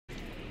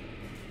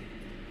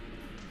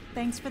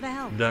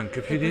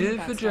Danke für die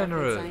Hilfe,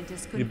 General.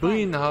 Die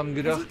Breen haben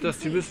gedacht, dass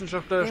die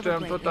Wissenschaftler der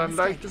Sternenflotte ein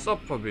leichtes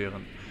Opfer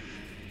wären.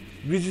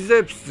 Wie Sie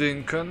selbst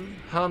sehen können,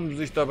 haben sie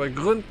sich dabei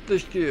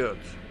gründlich geirrt.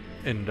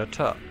 In der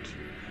Tat.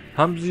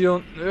 Haben Sie hier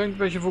unten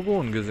irgendwelche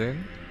Vogonen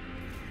gesehen?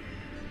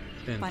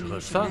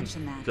 Interessant,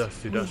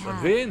 dass Sie das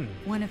erwähnen.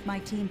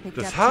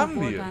 Das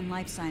haben wir.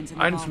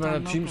 Eines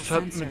meiner Teams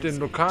hat mit den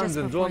lokalen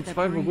Sensoren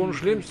 2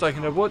 vogonische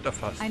Lebenszeichen der Vault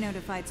erfasst.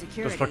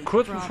 Das war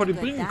kurz bevor die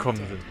Breen gekommen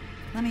sind.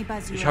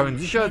 Ich habe den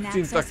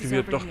Sicherheitsdienst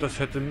aktiviert, doch das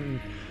hätte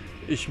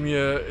ich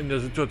mir in der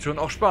Situation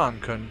auch sparen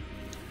können.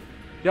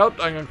 Ihr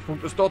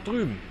Haupteingangspunkt ist dort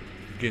drüben.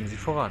 Gehen Sie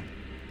voran.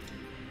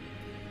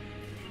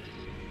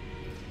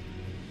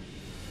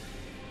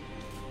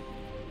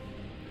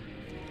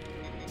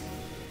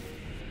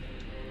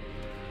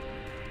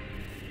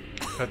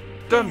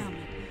 Verdammt!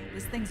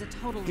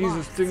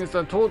 Dieses Ding ist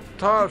ein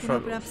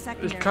Totalverlust.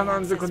 Ich kann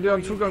einen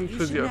sekundären Zugang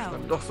für Sie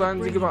öffnen, doch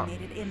seien Sie gewarnt.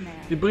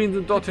 Die Breen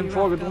sind dorthin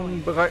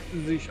vorgedrungen,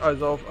 bereiten sich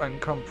also auf einen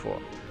Kampf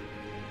vor.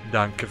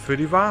 Danke für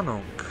die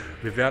Warnung.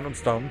 Wir werden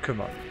uns darum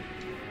kümmern.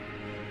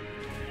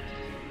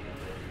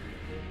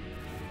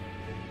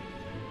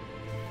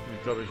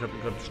 Ich glaube, ich habe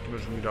gerade die Stimme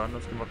schon wieder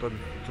anders gemacht, als ich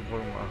zuvor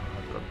gemacht habe.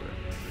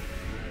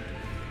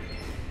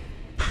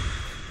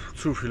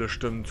 Zu viele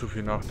Stimmen, zu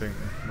viel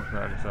Nachdenken, muss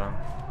man ehrlich sagen.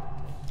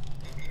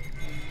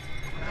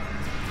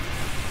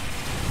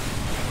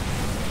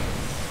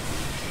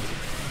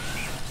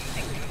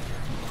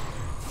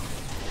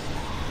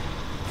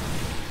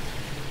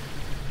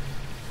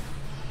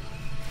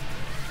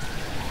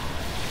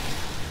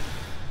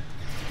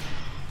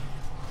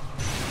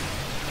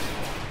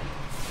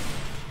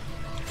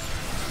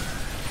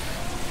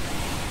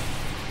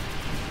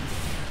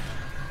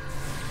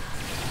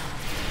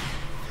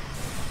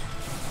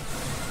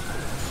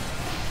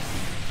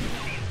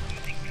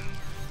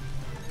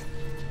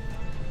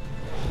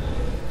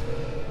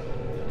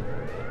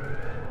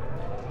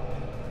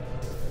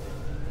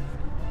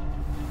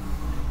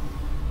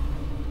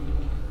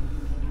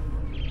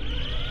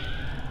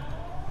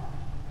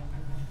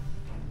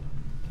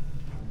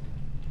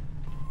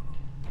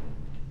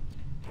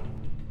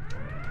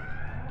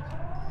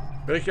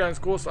 Welche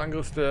eines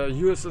Großangriffs der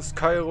USS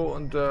Cairo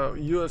und der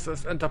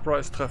USS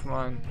Enterprise treffen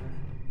ein.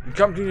 Die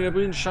Kampflinie der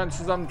Breen scheint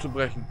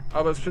zusammenzubrechen,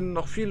 aber es finden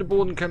noch viele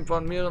Bodenkämpfe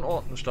an mehreren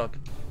Orten statt.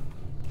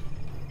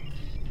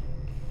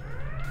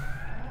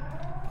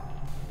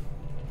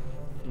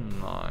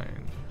 Nein.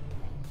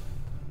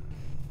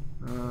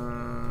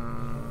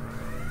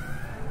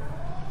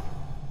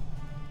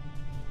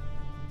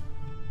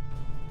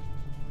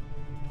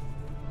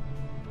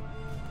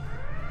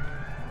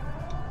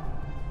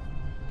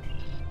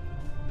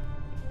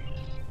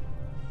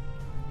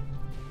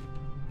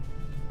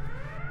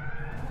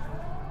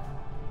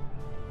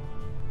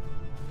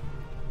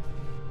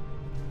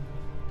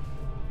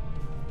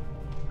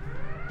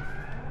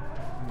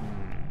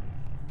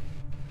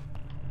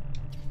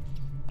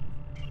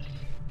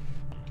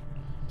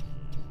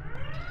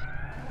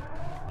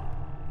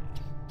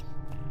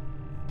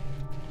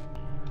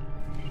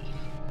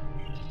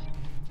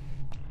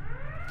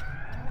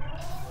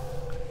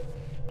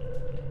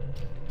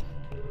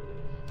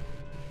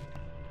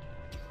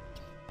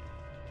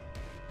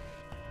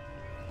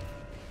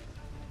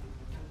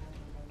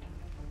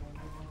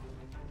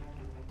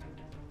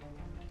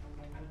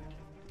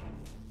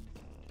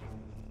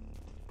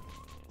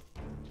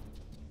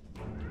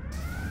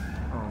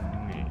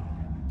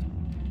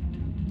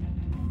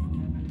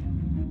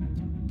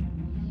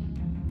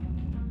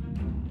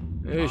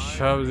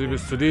 Ich habe sie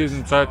bis zu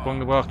diesem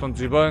Zeitpunkt gebracht und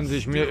sie wollen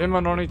sich mir immer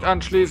noch nicht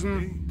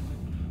anschließen?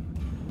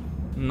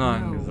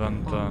 Nein,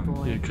 Gesandter.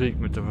 Ihr Krieg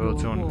mit der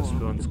Föderation ist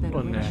für uns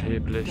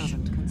unerheblich.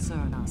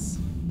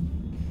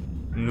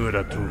 Nur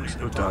der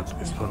Todesmutant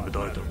ist von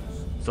Bedeutung.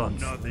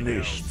 Sonst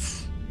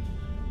nichts.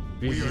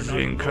 Wie Sie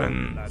sehen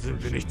können,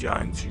 sind wir nicht die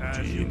Einzigen,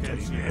 die hinter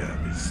ihnen her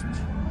ist.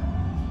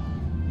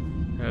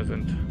 Ja,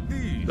 sind.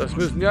 Das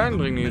müssen die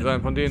Eindringlinge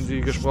sein, von denen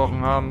Sie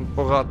gesprochen haben,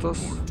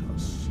 Boratus.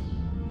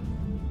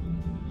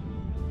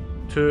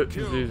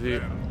 Töten Sie sie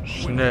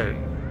schnell.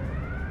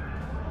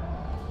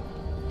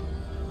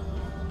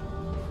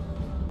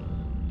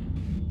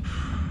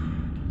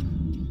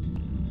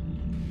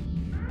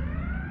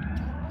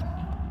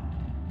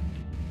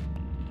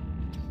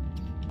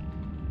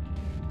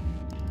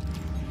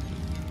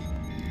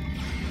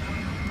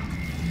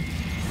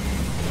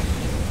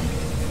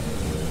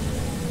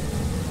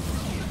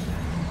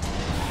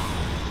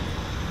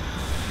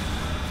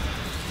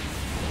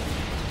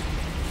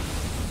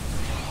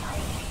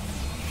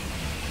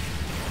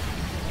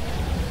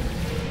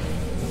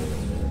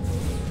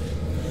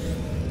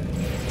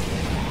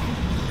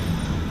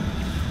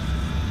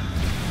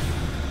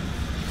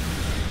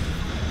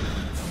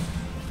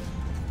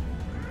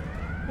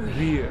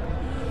 Wir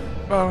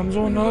waren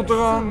so nah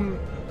dran.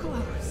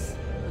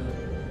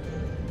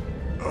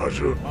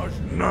 Also,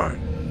 nein.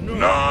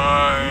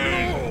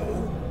 Nein!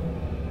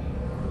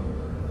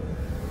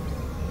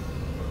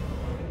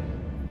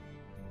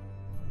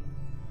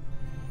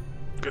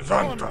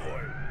 Gesandter,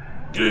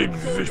 geben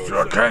Sie sich zu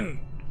erkennen.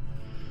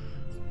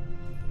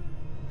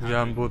 Wir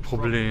haben wohl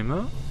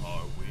Probleme.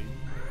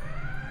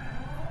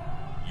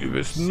 Wir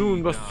wissen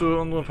nun, was zu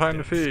unseren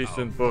Feinden fähig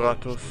sind,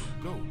 Boratus.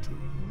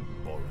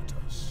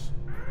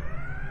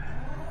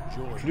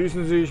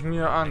 Schließen Sie sich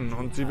mir an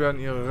und Sie werden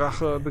Ihre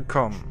Rache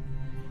bekommen.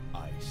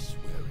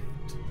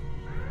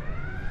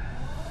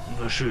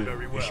 Na schön,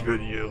 ich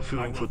werde Ihre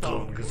Führung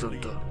vertrauen,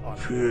 Gesandter.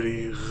 Für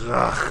die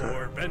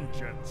Rache.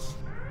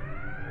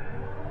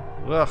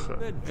 Rache,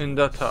 in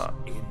der Tat.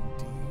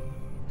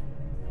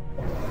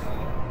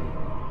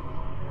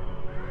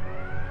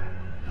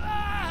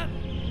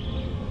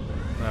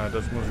 Na,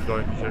 das muss ich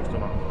glaube ich nicht extra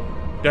machen.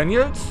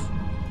 Daniels?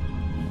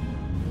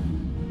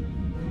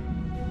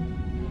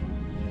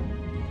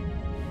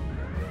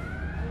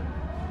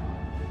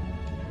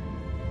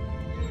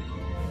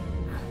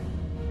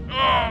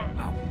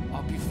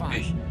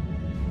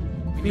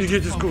 Mir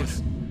geht es gut.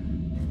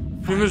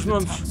 Wir müssen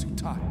uns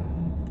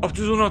auf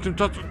die Suche nach dem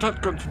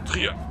Tat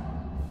konzentrieren.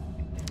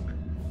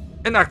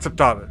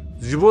 Inakzeptabel.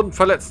 Sie wurden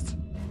verletzt.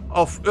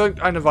 Auf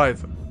irgendeine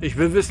Weise. Ich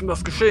will wissen,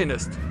 was geschehen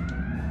ist.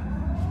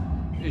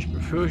 Ich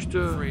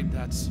befürchte,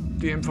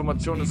 die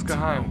Information ist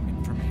geheim,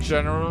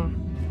 General.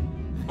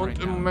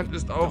 Und im Moment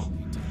ist auch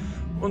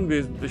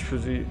unwesentlich für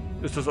Sie.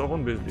 Ist das auch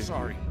unwesentlich?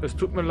 Es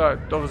tut mir leid,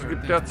 doch es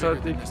gibt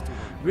derzeitig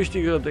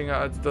wichtigere Dinge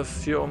als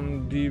das hier,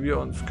 um die wir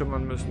uns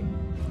kümmern müssen.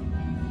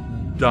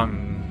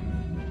 Dann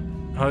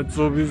halt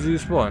so, wie Sie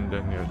es wollen,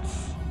 denn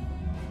jetzt.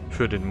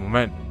 Für den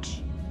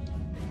Moment.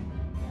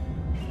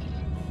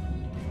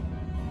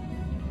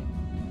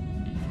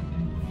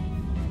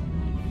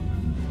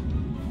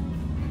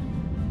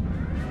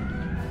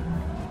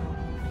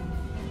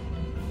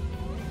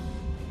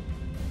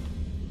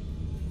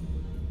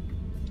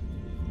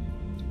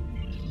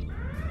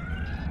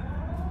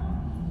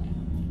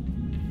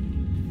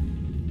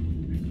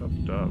 Ich glaube,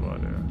 da war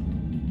der.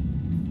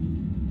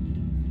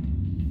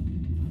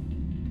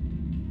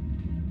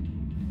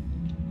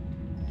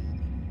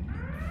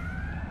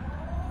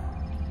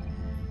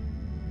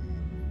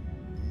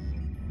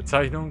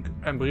 Bezeichnung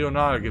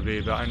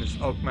Embryonalgewebe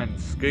eines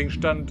Augments.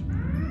 Gegenstand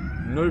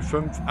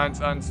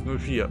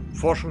 051104.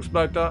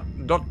 Forschungsleiter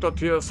Dr.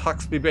 Tiers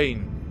Huxley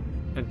Bane.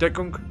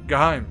 Entdeckung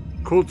geheim.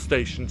 Code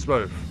Station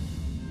 12.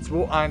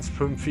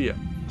 2154.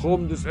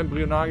 Proben des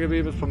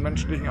Embryonalgewebes von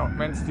menschlichen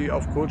Augments, die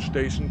auf Code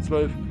Station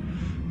 12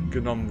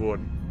 genommen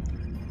wurden,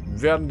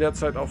 werden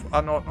derzeit auf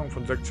Anordnung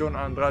von Sektion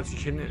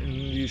 31 hin in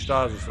die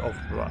Stasis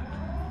aufbewahrt.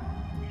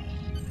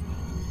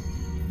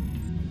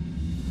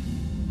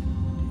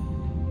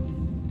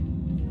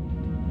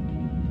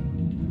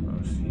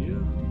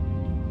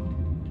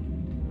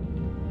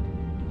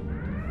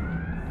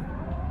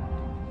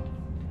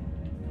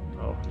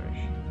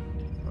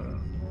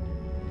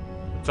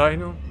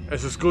 Bezeichnung,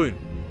 es ist grün.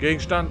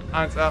 Gegenstand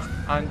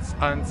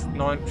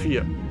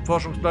 181194.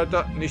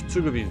 Forschungsleiter nicht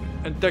zugewiesen.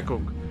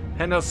 Entdeckung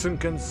Hannah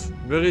Simpkins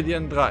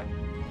Viridian 3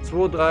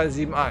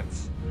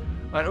 2371.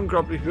 Ein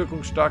unglaublich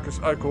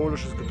wirkungsstarkes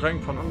alkoholisches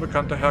Getränk von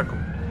unbekannter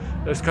Herkunft.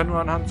 Es kann nur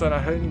anhand seiner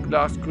hellen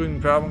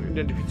glasgrünen Färbung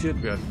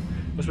identifiziert werden.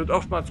 Es wird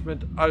oftmals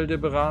mit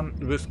Aldebaran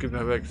Whisky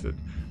verwechselt.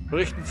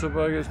 Berichten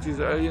zufolge ist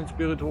diese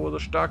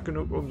Alien-Spirituose stark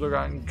genug, um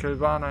sogar einen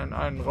Kelvaner in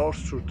einen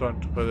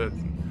Rauschzustand zu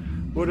versetzen.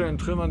 Wurde in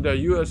Trümmern der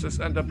USS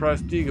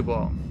Enterprise D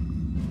geboren.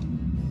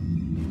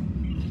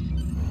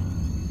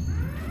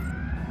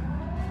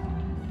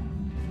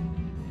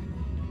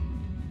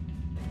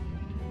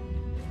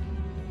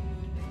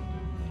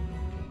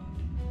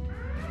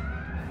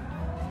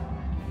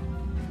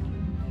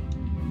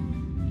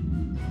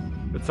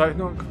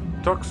 Bezeichnung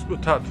Tox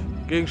Utat.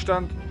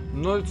 Gegenstand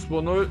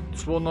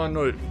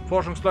 020290.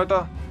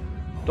 Forschungsleiter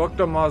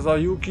Dr.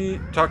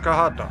 Masayuki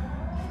Takahata.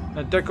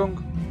 Entdeckung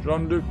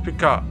Jean-Luc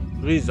Picard.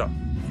 Risa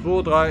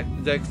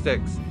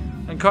 2366.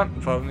 Ein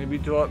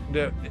Quantenfaserinhibitor,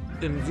 der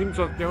im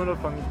 27. Jahrhundert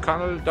von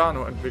Colonel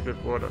Dano entwickelt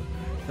wurde.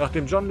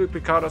 Nachdem Jean-Luc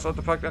Picard das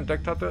Artefakt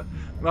entdeckt hatte,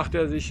 machte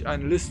er sich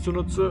eine List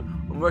zunutze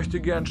und möchte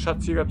gern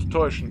Schatzjäger zu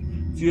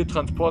täuschen. Siehe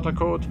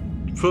Transportercode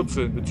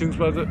 14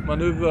 bzw.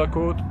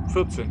 Manövercode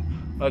 14.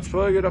 Als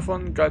Folge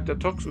davon galt der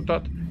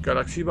Tox-Utat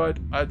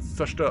galaxieweit als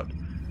zerstört.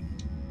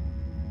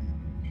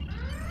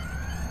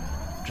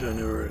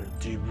 General,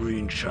 die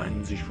Breen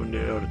scheinen sich von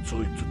der Erde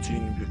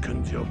zurückzuziehen. Wir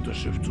können sie auf das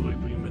Schiff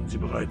zurückbringen, wenn sie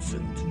bereit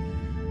sind.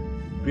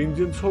 Bringen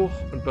Sie uns hoch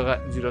und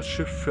bereiten Sie das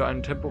Schiff für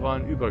einen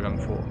temporalen Übergang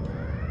vor.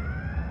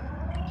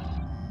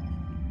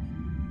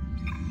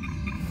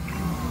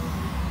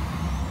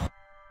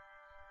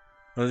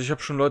 Also ich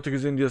habe schon Leute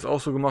gesehen, die das auch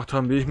so gemacht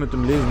haben wie ich mit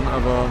dem Lesen,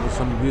 aber das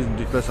haben die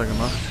wesentlich besser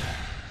gemacht.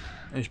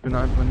 Ich bin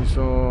einfach nicht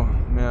so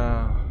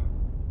mehr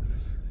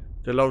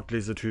der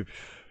Lautlesetyp.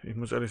 Ich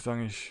muss ehrlich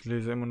sagen, ich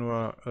lese immer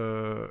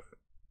nur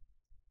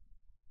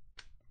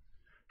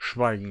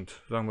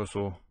schweigend, sagen wir es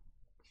so.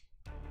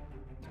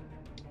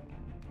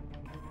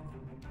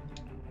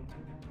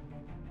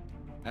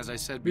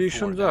 Wie ich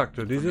schon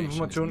sagte, diese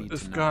Information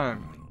ist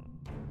geheim.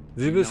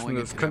 Sie wissen,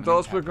 es könnte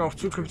Auswirkungen auf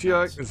zukünftige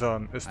Ereignisse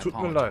haben. Es tut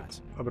mir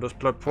leid, aber das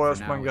bleibt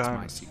vorerst mein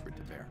Geheimnis.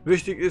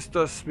 Wichtig ist,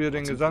 dass wir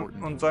den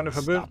Gesandten und seine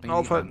Verbündeten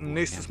aufhalten.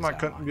 Nächstes Mal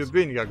könnten wir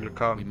weniger Glück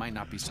haben.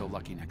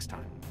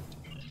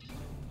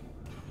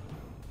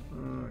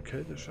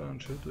 Kälteschaden,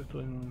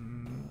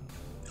 Schilddurchdringung.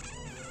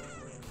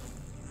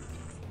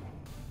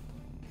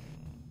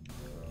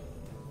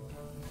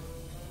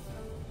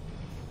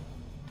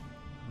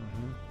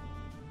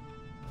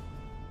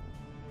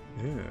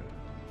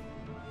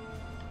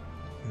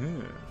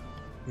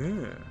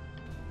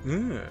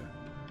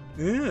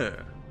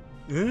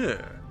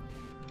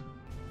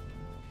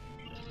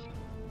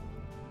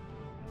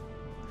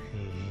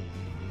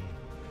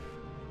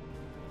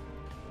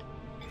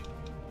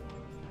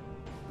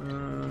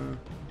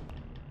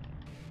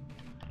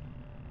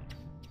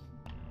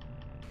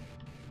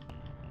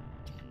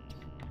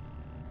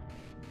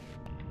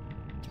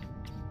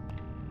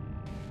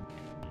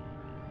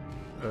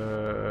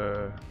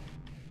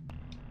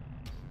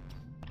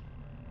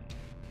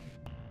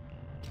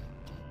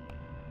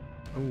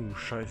 Oh,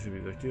 scheiße, wie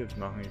soll ich die jetzt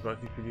machen? Ich weiß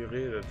nicht, wie die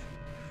redet.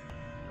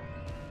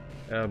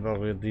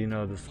 Ehrbare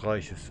Diener des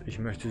Reiches, ich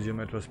möchte Sie um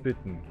etwas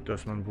bitten,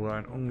 das man wohl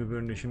eine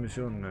ungewöhnliche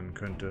Mission nennen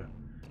könnte.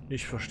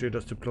 Ich verstehe,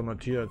 dass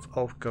Diplomatie als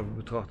Aufgabe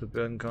betrachtet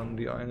werden kann,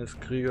 die eines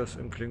Kriegers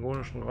im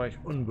Klingonischen Reich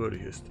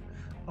unwürdig ist.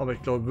 Aber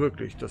ich glaube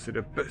wirklich, dass Sie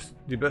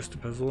die beste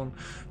Person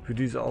für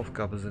diese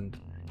Aufgabe sind.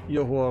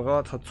 Ihr Hoher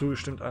Rat hat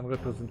zugestimmt, einen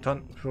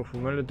Repräsentanten für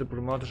formelle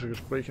diplomatische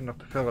Gespräche nach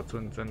Terra zu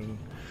entsenden.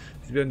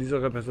 Sie werden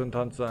dieser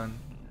Repräsentant sein.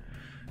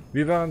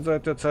 Wir waren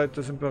seit der Zeit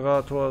des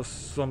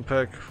Imperators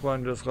Sompek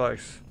Freunde des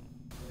Reichs.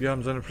 Wir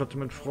haben seine Flotte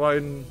mit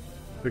Freuden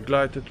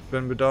begleitet,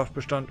 wenn Bedarf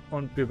bestand,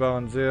 und wir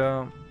waren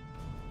sehr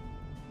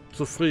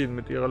zufrieden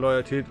mit ihrer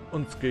Loyalität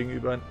uns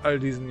gegenüber in all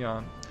diesen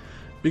Jahren.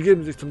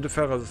 Begeben Sie sich zum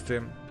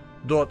Terra-System.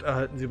 Dort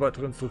erhalten Sie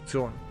weitere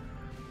Instruktionen.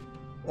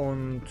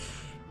 Und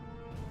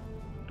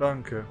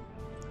danke.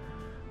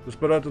 Das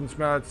bedeutet uns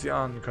mehr, als Sie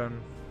ahnen können.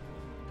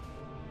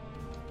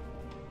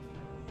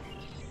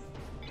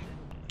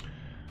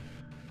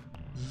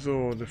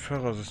 So, das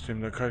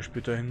Terra-System, da kann ich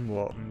später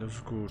hinwarten, das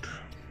ist gut.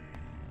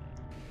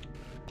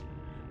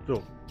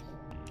 So.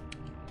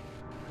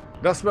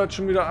 Das war jetzt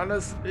schon wieder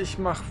alles. Ich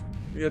mache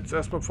jetzt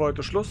erstmal für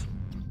heute Schluss.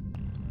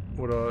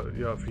 Oder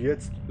ja, für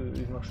jetzt.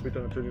 Ich mache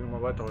später natürlich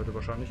nochmal weiter heute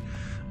wahrscheinlich.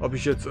 Ob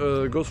ich jetzt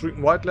Ghost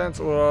Recon Wildlands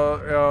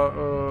oder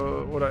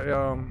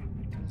eher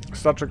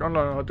Star Trek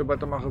Online heute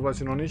weitermache,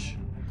 weiß ich noch nicht.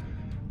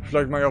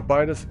 Vielleicht mache ich auch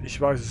beides.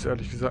 Ich weiß es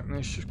ehrlich gesagt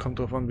nicht. Es kommt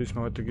darauf an, wie es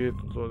mir heute geht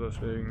und so,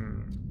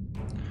 deswegen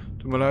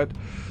tut mir leid.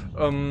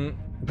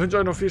 Wünsche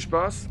euch noch viel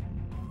Spaß.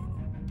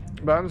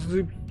 Bei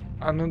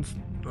anderen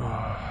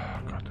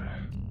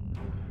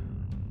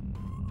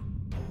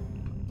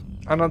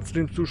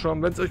Streams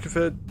zuschauen. Wenn es euch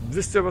gefällt,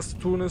 wisst ihr, was zu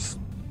tun ist.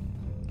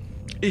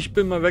 Ich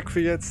bin mal weg für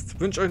jetzt.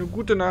 Wünsche euch eine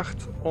gute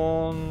Nacht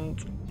und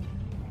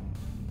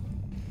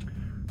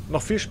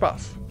noch viel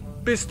Spaß.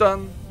 Bis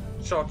dann.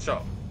 Ciao,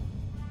 ciao.